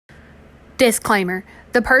Disclaimer.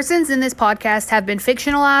 The persons in this podcast have been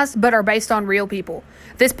fictionalized but are based on real people.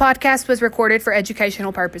 This podcast was recorded for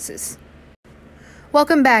educational purposes.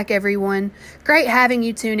 Welcome back, everyone. Great having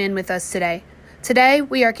you tune in with us today. Today,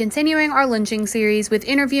 we are continuing our lynching series with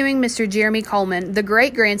interviewing Mr. Jeremy Coleman, the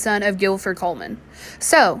great-grandson of Guilford Coleman.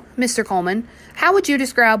 So, Mr. Coleman, how would you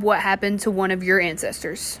describe what happened to one of your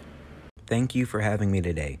ancestors? Thank you for having me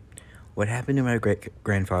today. What happened to my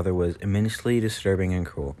great-grandfather was immensely disturbing and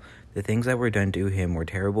cruel. The things that were done to him were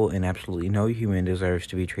terrible, and absolutely no human deserves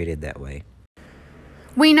to be treated that way.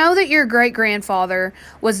 We know that your great-grandfather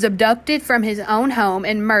was abducted from his own home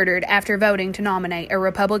and murdered after voting to nominate a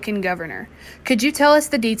Republican governor. Could you tell us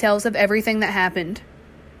the details of everything that happened?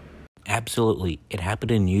 Absolutely. It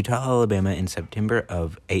happened in Utah, Alabama in September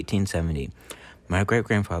of 1870. My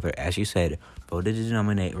great-grandfather, as you said, voted to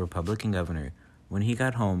nominate a Republican governor. When he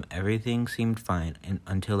got home, everything seemed fine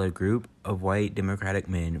until a group of white Democratic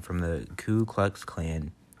men from the Ku Klux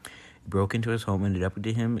Klan broke into his home and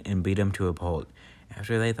abducted him and beat him to a pulp.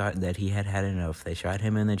 After they thought that he had had enough, they shot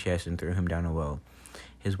him in the chest and threw him down a well.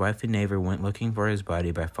 His wife and neighbor went looking for his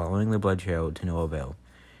body by following the blood trail to no avail.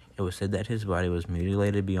 It was said that his body was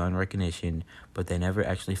mutilated beyond recognition, but they never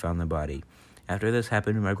actually found the body. After this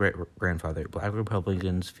happened to my great-grandfather, Black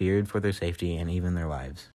Republicans feared for their safety and even their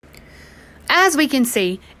lives. As we can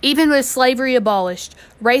see, even with slavery abolished,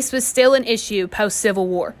 race was still an issue post-Civil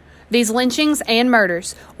War. These lynchings and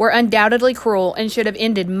murders were undoubtedly cruel and should have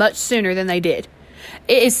ended much sooner than they did.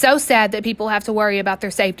 It is so sad that people have to worry about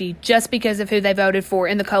their safety just because of who they voted for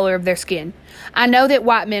and the color of their skin. I know that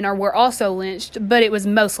white men were also lynched, but it was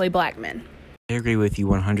mostly black men. I agree with you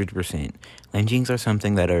 100%. Lynchings are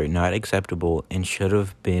something that are not acceptable and should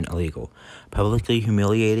have been illegal. Publicly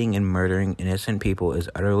humiliating and murdering innocent people is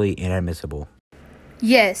utterly inadmissible.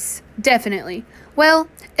 Yes, definitely. Well,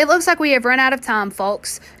 it looks like we have run out of time,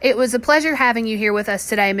 folks. It was a pleasure having you here with us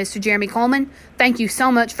today, Mr. Jeremy Coleman. Thank you so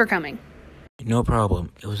much for coming. No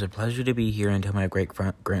problem. It was a pleasure to be here and tell my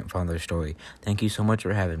great-grandfather's story. Thank you so much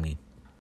for having me.